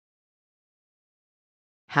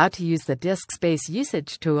How to use the disk space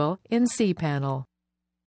usage tool in cPanel.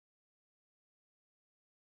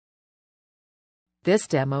 This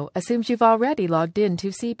demo assumes you've already logged into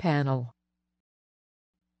cPanel.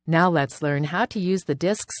 Now let's learn how to use the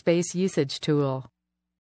disk space usage tool.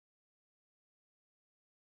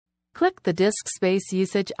 Click the disk space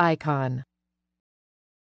usage icon.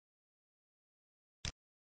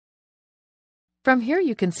 From here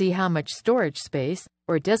you can see how much storage space,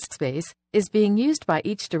 or disk space, is being used by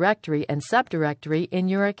each directory and subdirectory in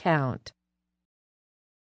your account.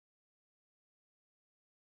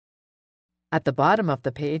 At the bottom of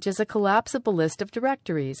the page is a collapsible list of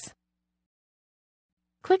directories.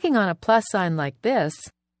 Clicking on a plus sign like this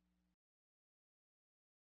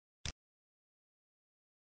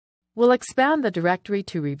will expand the directory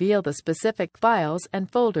to reveal the specific files and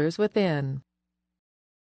folders within.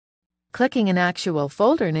 Clicking an actual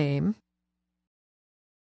folder name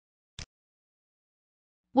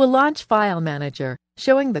will launch File Manager,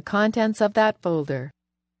 showing the contents of that folder.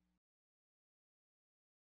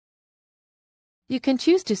 You can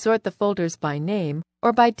choose to sort the folders by name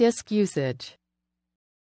or by disk usage.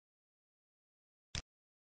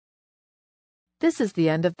 This is the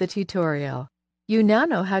end of the tutorial. You now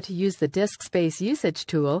know how to use the disk space usage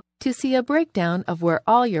tool to see a breakdown of where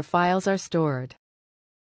all your files are stored.